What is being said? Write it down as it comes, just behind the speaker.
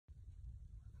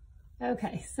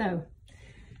Okay, so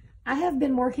I have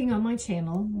been working on my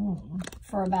channel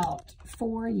for about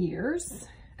 4 years,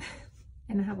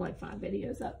 and I have like 5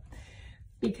 videos up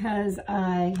because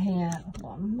I can't,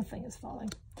 hold on, my thing is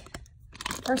falling.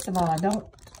 First of all, I don't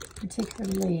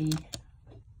particularly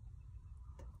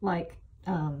like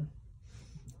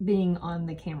being on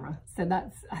the camera. So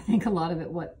that's, I think, a lot of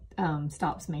it what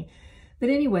stops me. But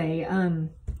anyway,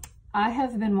 I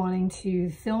have been wanting to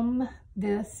film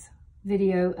this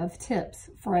video of tips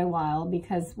for a while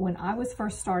because when I was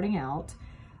first starting out,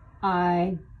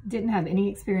 I didn't have any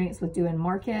experience with doing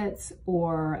markets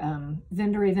or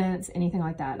vendor events, anything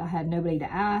like that. I had nobody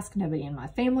to ask. Nobody in my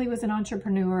family was an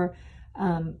entrepreneur.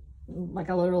 Like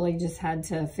I literally just had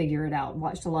to figure it out.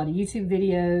 Watched a lot of YouTube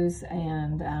videos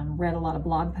and read a lot of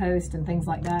blog posts and things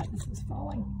like that. This was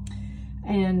falling.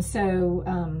 And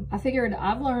so I figured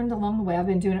I've learned along the way. I've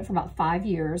been doing it for about 5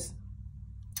 years.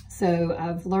 So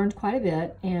I've learned quite a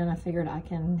bit, and I figured I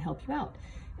can help you out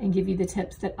and give you the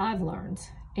tips that I've learned.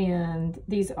 And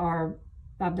these are,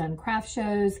 I've done craft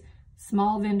shows,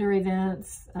 small vendor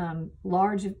events,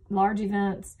 large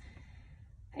events,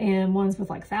 and ones with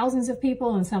like thousands of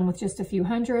people and some with just a few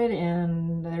hundred.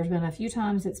 And there's been a few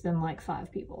times it's been like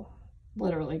 5 people,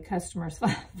 literally customers,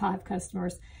 5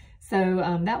 customers.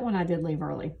 So that one I did leave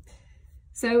early.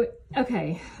 So,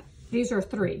 okay, these are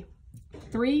 3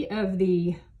 of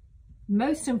the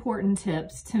most important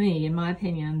tips to me, in my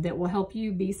opinion, that will help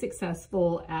you be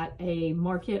successful at a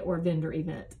market or vendor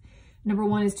event. Number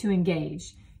 1 is to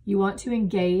engage. You want to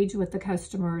engage with the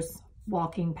customers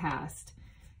walking past.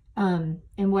 And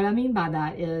what I mean by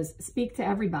that is speak to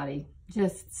everybody.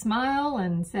 Just smile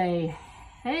and say,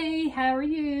 hey, how are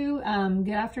you?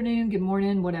 Good afternoon, good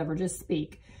morning, whatever, just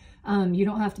speak. You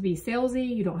don't have to be salesy.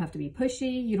 You don't have to be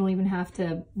pushy. You don't even have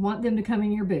to want them to come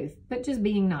in your booth, but just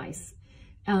being nice.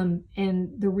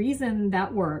 And the reason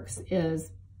that works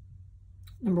is,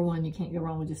 number 1, you can't go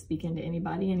wrong with just speaking to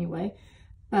anybody anyway.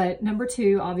 But number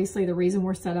 2, obviously the reason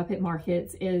we're set up at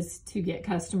markets is to get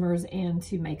customers and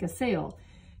to make a sale.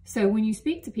 So when you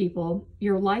speak to people,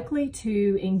 you're likely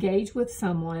to engage with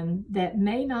someone that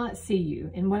may not see you.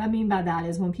 And what I mean by that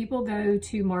is when people go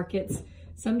to markets,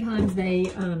 sometimes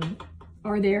they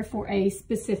are there for a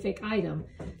specific item.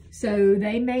 So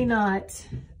they may not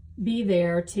be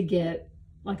there to get,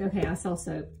 like, okay, I sell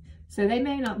soap. So they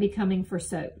may not be coming for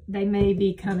soap. They may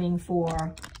be coming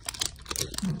for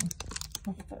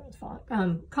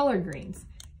collard greens.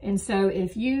 And so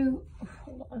if you,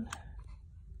 hold on.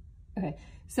 Okay,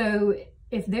 so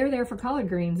if they're there for collard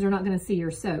greens, they're not gonna see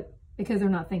your soap because they're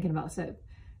not thinking about soap.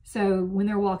 So when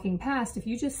they're walking past, if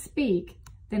you just speak,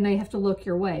 then they have to look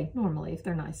your way. Normally, if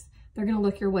they're nice, they're gonna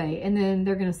look your way, and then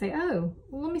they're gonna say, oh,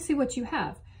 well, let me see what you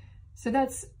have. So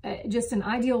that's just an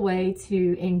ideal way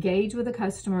to engage with a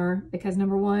customer because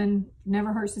number 1,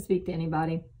 never hurts to speak to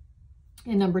anybody.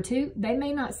 And number 2, they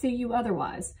may not see you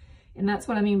otherwise. And that's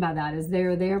what I mean by that is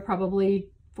they're there probably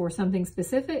for something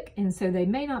specific. And so they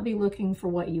may not be looking for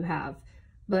what you have,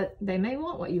 but they may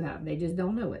want what you have. They just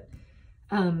don't know it.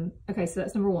 Okay, so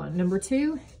that's number 1. Number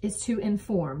 2 is to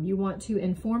inform. You want to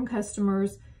inform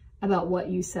customers about what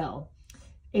you sell.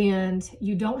 And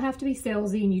you don't have to be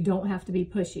salesy and you don't have to be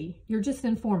pushy. You're just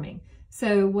informing.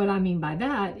 So what I mean by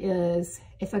that is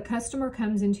if a customer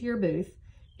comes into your booth,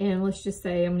 and let's just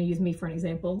say, I'm gonna use me for an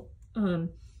example.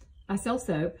 I sell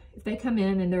soap. If they come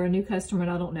in and they're a new customer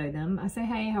and I don't know them, I say,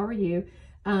 hey, how are you?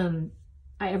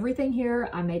 Everything here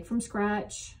I make from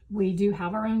scratch. We do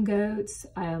have our own goats.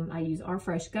 I use our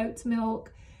fresh goat's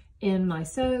milk in my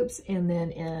soaps, and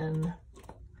then in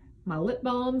my lip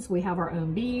balms, we have our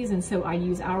own bees, and so I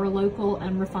use our local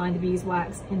unrefined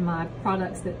beeswax in my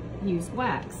products that use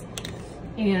wax.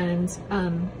 And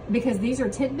because these are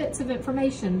tidbits of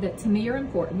information that to me are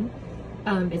important,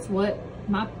 it's what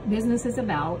my business is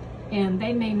about, and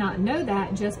they may not know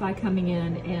that just by coming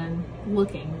in and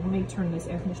looking. Let me turn this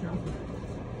air conditioner off.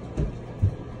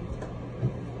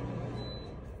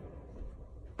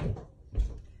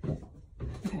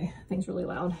 Okay, thing's really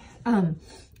loud.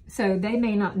 So they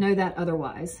may not know that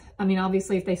otherwise. I mean,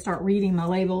 obviously, if they start reading my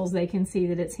labels, they can see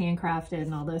that it's handcrafted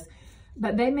and all this,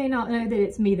 but they may not know that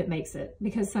it's me that makes it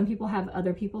because some people have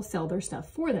other people sell their stuff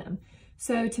for them.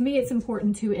 So to me, it's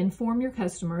important to inform your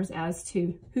customers as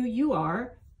to who you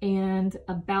are and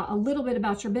about a little bit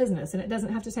about your business. And it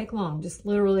doesn't have to take long, just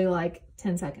literally like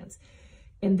 10 seconds.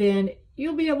 And then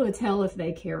you'll be able to tell if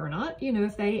they care or not. You know,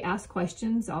 if they ask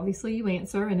questions, obviously you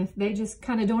answer. And if they just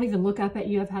kind of don't even look up at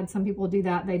you, I've had some people do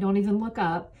that. They don't even look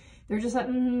up. They're just like,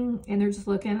 and they're just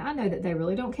looking. I know that they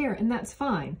really don't care, and that's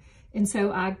fine. And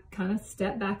so I kind of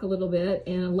step back a little bit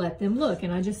and let them look.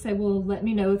 And I just say, well, let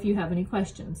me know if you have any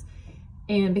questions.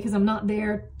 And because I'm not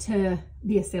there to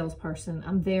be a salesperson,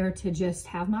 I'm there to just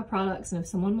have my products, and if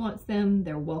someone wants them,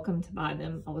 they're welcome to buy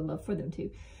them. I would love for them to.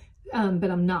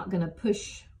 But I'm not gonna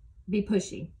be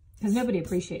pushy, because nobody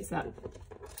appreciates that.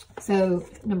 So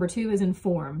number 2 is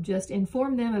inform. Just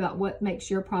inform them about what makes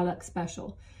your product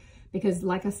special. Because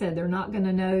like I said, they're not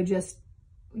gonna know just,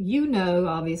 you know,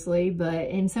 obviously,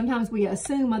 and sometimes we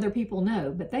assume other people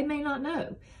know, but they may not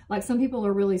know. Like some people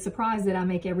are really surprised that I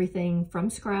make everything from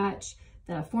scratch,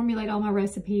 that I formulate all my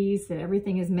recipes, that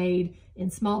everything is made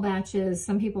in small batches.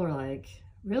 Some people are like,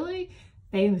 really?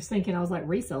 They was thinking I was like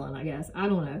reselling, I guess. I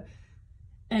don't know.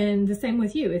 And the same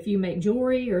with you. If you make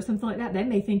jewelry or something like that, they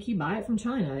may think you buy it from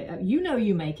China. You know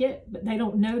you make it, but they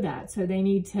don't know that. So they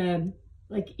need to,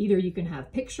 like, either you can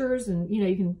have pictures and, you know,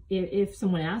 you can, if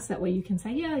someone asks that way, you can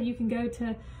say, yeah, you can go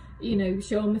to, you know,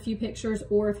 show them a few pictures,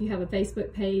 or if you have a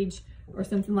Facebook page or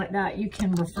something like that, you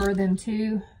can refer them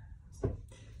to.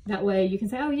 That way you can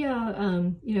say, oh yeah,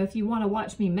 you know, if you want to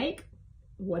watch me make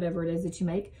whatever it is that you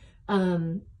make,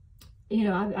 you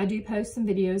know, I do post some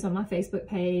videos on my Facebook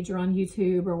page or on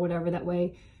YouTube or whatever. That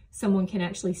way someone can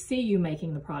actually see you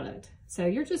making the product. So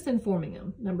you're just informing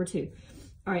them, number 2.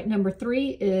 All right, number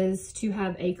 3 is to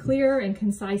have a clear and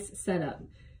concise setup.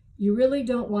 You really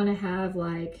don't want to have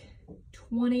like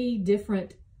 20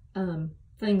 different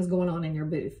things going on in your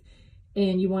booth.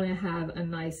 And you want to have a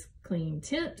nice clean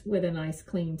tent with a nice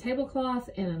clean tablecloth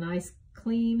and a nice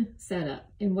clean setup.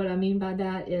 And what I mean by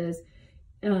that is,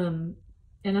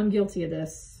 and I'm guilty of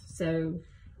this, so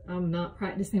I'm not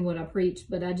practicing what I preach,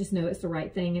 but I just know it's the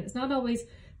right thing. And it's not always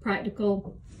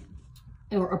practical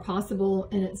or possible,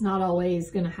 and it's not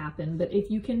always going to happen. But if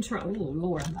you can try, oh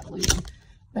Lord, I'm not losing.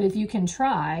 But if you can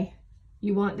try,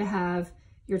 you want to have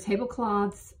your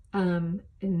tablecloths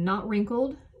not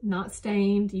wrinkled, not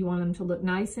stained. You want them to look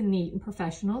nice and neat and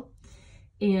professional.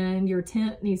 And your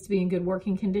tent needs to be in good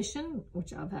working condition,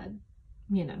 which I've had,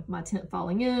 you know, my tent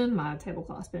falling in, my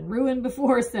tablecloth's been ruined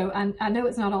before. So I know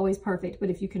it's not always perfect, but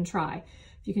if you can try,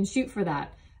 if you can shoot for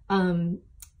that,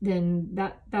 then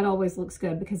that always looks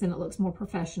good, because then it looks more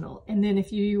professional. And then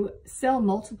if you sell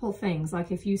multiple things,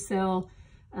 like if you sell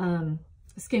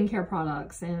skincare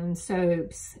products and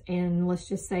soaps, and let's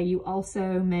just say you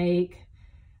also make,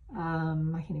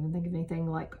 I can't even think of anything,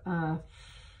 like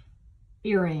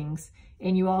earrings,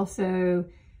 and you also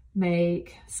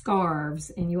make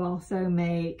scarves, and you also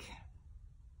make,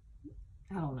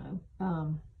 I don't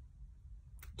know,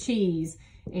 cheese,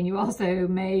 and you also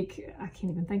make, I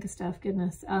can't even think of stuff,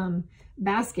 goodness,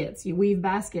 baskets, you weave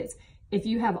baskets. If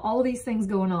you have all these things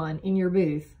going on in your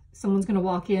booth, someone's going to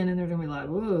walk in and they're going to be like,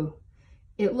 whoa,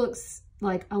 it looks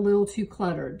like a little too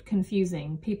cluttered,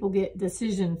 confusing. People get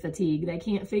decision fatigue. They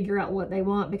can't figure out what they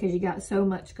want because you got so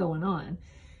much going on.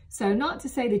 So not to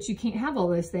say that you can't have all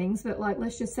those things, but like,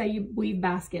 let's just say you weave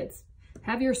baskets.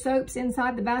 Have your soaps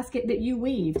inside the basket that you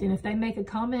weaved. And if they make a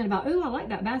comment about, oh, I like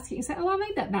that basket, you say, oh, I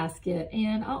made that basket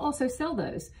and I'll also sell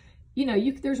those. You know,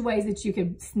 there's ways that you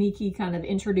could sneaky kind of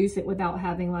introduce it without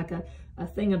having like a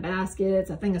thing of baskets,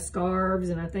 a thing of scarves,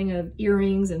 and a thing of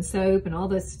earrings and soap and all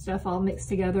this stuff all mixed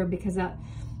together, because that,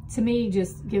 to me,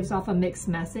 just gives off a mixed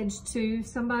message to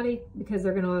somebody, because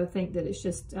they're going to think that it's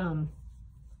just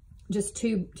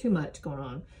too much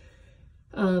going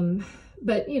on.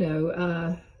 But, you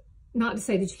know, not to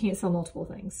say that you can't sell multiple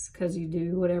things, because you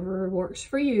do whatever works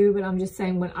for you. But I'm just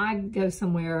saying, when I go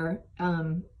somewhere,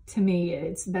 to me,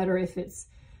 it's better if it's,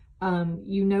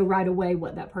 you know right away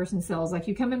what that person sells. Like,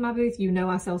 you come in my booth, you know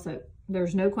I sell soap.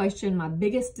 There's no question. My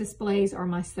biggest displays are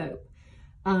my soap,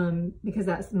 because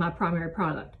that's my primary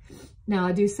product. Now,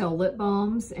 I do sell lip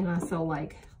balms, and I sell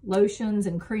like lotions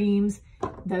and creams.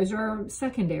 Those are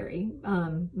secondary.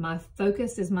 My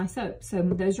focus is my soap. So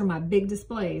those are my big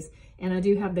displays. And I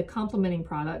do have the complementing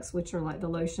products, which are like the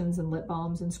lotions and lip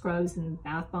balms and scrubs and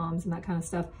bath bombs and that kind of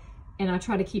stuff. And I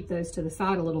try to keep those to the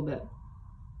side a little bit.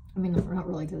 I mean, not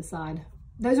really to the side.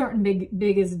 Those aren't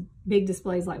big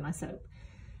displays like my soap.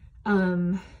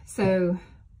 So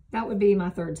that would be my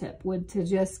third tip, would to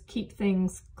just keep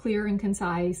things clear and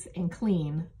concise and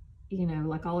clean. You know,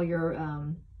 like all your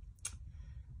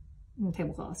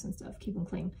tablecloths and stuff, keep them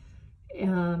clean.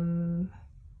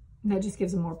 That just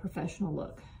gives a more professional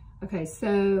look. Okay,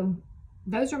 so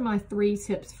those are my 3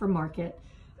 tips for market.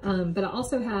 But I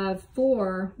also have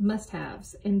 4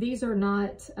 must-haves, and these are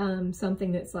not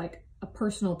something that's like a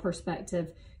personal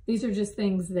perspective. These are just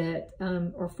things that,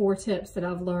 or 4 tips that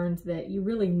I've learned that you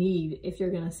really need if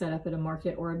you're going to set up at a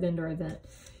market or a vendor event.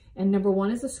 And number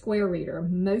 1 is a square reader.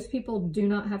 Most people do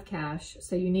not have cash,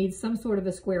 so you need some sort of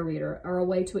a square reader or a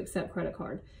way to accept credit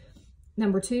card.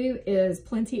 Number 2 is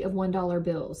plenty of $1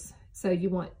 bills. So you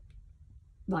want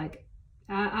like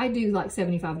I do like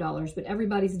 $75, but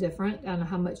everybody's different on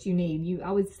how much you need.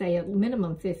 I would say at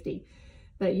minimum 50,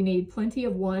 but you need plenty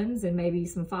of ones and maybe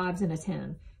some 5s and a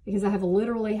 10, because I have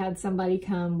literally had somebody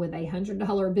come with a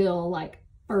 $100 bill, like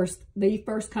the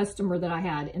first customer that I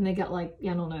had, and they got like,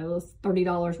 I don't know, it was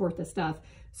 $30 worth of stuff.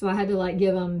 So I had to like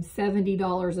give them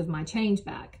 $70 of my change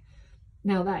back.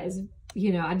 Now that is,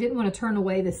 you know, I didn't want to turn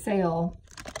away the sale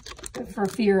for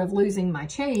fear of losing my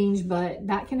change, but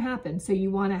that can happen. So you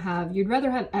want to have, you'd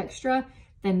rather have extra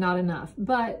than not enough.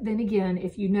 But then again,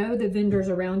 if you know the vendors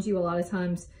around you, a lot of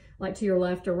times, like to your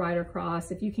left or right or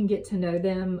across, if you can get to know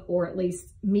them or at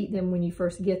least meet them when you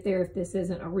first get there, if this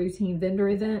isn't a routine vendor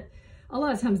event, a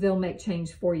lot of times they'll make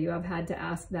change for you. I've had to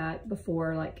ask that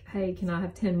before, like, hey, can I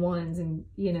have 10 ones, and,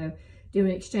 you know, do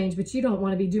an exchange, but you don't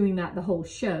want to be doing that the whole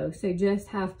show. So just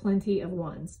have plenty of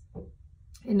ones.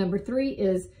 And number 3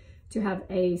 is to have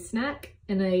a snack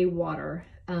and a water.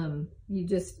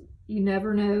 You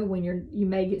never know when you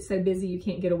may get so busy you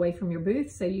can't get away from your booth.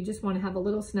 So you just want to have a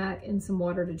little snack and some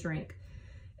water to drink.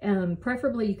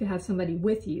 Preferably you could have somebody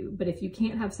with you, but if you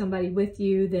can't have somebody with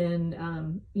you,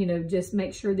 then, you know, just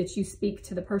make sure that you speak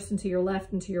to the person to your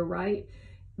left and to your right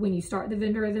when you start the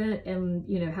vendor event, and,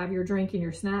 you know, have your drink and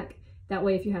your snack. That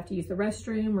way, if you have to use the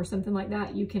restroom or something like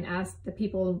that, you can ask the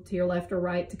people to your left or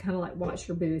right to kind of like watch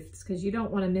your booths, because you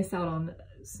don't want to miss out on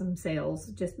some sales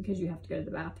just because you have to go to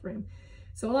the bathroom.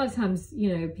 So a lot of times,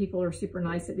 you know, people are super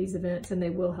nice at these events and they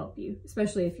will help you,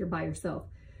 especially if you're by yourself.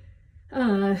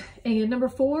 And number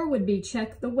 4 would be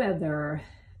check the weather.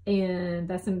 And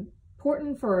that's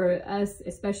important for us,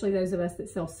 especially those of us that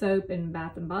sell soap and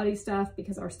bath and body stuff,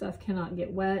 because our stuff cannot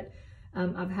get wet.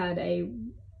 I've had a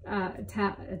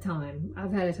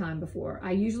time before.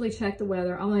 I usually check the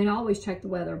weather. I mean, I always check the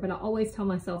weather, but I always tell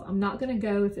myself I'm not going to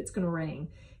go if it's going to rain.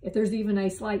 If there's even a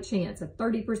slight chance, a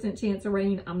 30% chance of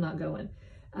rain, I'm not going.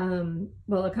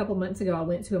 Well, a couple months ago, I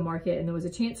went to a market and there was a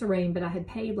chance of rain, but I had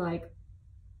paid like,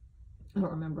 I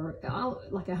don't remember,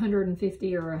 like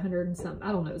 150 or 100 and something.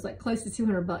 I don't know. It was like close to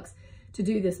 200 bucks to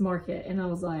do this market. And I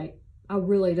was like, I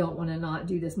really don't want to not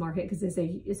do this market because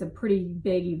it's a pretty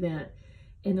big event.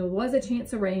 And there was a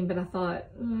chance of rain, but I thought,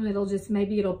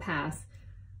 maybe it'll pass.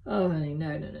 Oh, honey,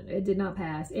 no. It did not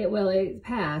pass. It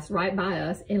passed right by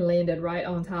us and landed right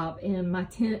on top. And my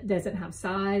tent doesn't have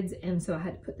sides. And so I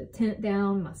had to put the tent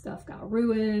down. My stuff got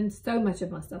ruined. So much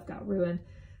of my stuff got ruined.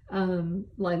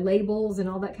 Like labels and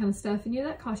all that kind of stuff. And, you know,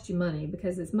 that costs you money,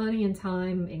 because it's money and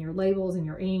time and your labels and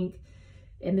your ink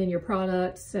and then your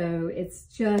product. So it's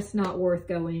just not worth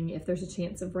going if there's a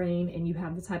chance of rain and you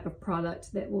have the type of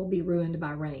product that will be ruined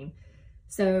by rain.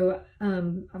 So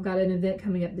I've got an event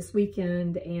coming up this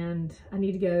weekend, and I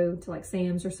need to go to like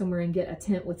Sam's or somewhere and get a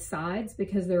tent with sides,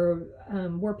 because there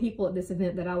were people at this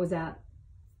event that I was at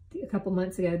a couple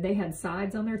months ago. They had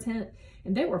sides on their tent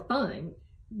and they were fine.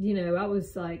 You know, I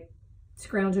was like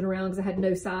scrounging around because I had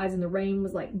no sides and the rain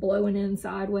was like blowing in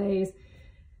sideways.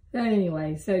 But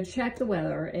anyway, so check the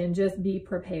weather and just be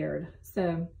prepared.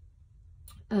 So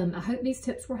I hope these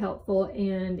tips were helpful.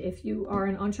 And if you are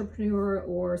an entrepreneur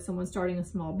or someone starting a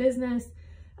small business,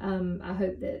 I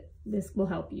hope that this will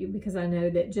help you, because I know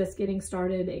that just getting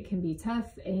started, it can be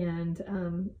tough.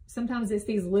 And sometimes it's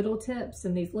these little tips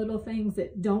and these little things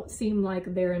that don't seem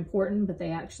like they're important, but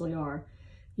they actually are.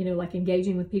 You know, like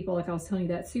engaging with people, like I was telling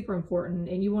you, that's super important.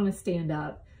 And you want to stand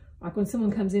up. Like when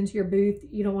someone comes into your booth,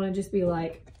 you don't want to just be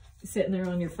like sitting there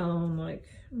on your phone, like,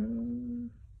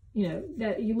 you know,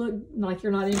 that you look like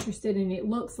you're not interested. And it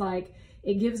looks like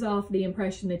it gives off the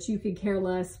impression that you could care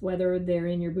less whether they're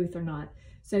in your booth or not.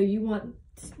 So you want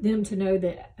them to know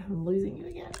that, I'm losing you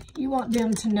again. You want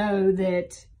them to know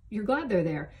that you're glad they're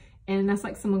there. And that's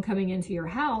like someone coming into your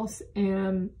house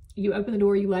and you open the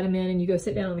door, you let them in, and you go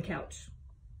sit down on the couch.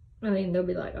 I mean, they'll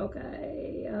be like,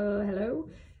 okay, hello.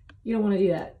 You don't want to do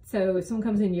that. So if someone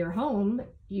comes into your home,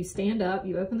 you stand up,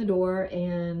 you open the door,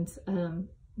 and,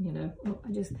 you know, oh,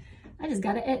 I just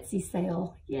got an Etsy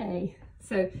sale. Yay.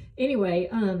 So anyway,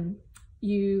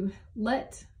 you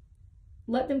let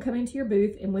them come into your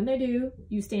booth, and when they do,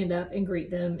 you stand up and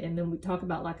greet them. And then we talk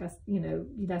about, like, you know,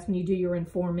 that's when you do your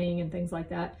informing and things like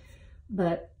that.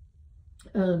 But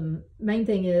main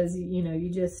thing is, you know,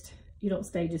 you don't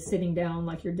stay just sitting down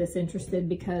like you're disinterested,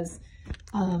 because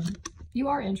you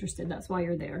are interested. That's why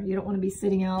you're there. You don't want to be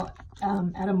sitting out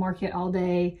at a market all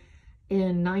day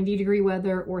in 90-degree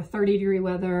weather or 30-degree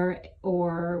weather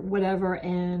or whatever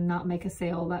and not make a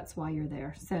sale. That's why you're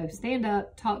there. So stand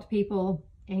up, talk to people,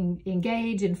 and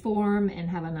engage, inform, and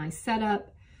have a nice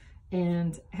setup,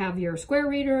 and have your square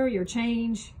reader, your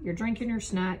change, your drink, and your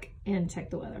snack, and check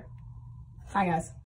the weather. Bye, guys.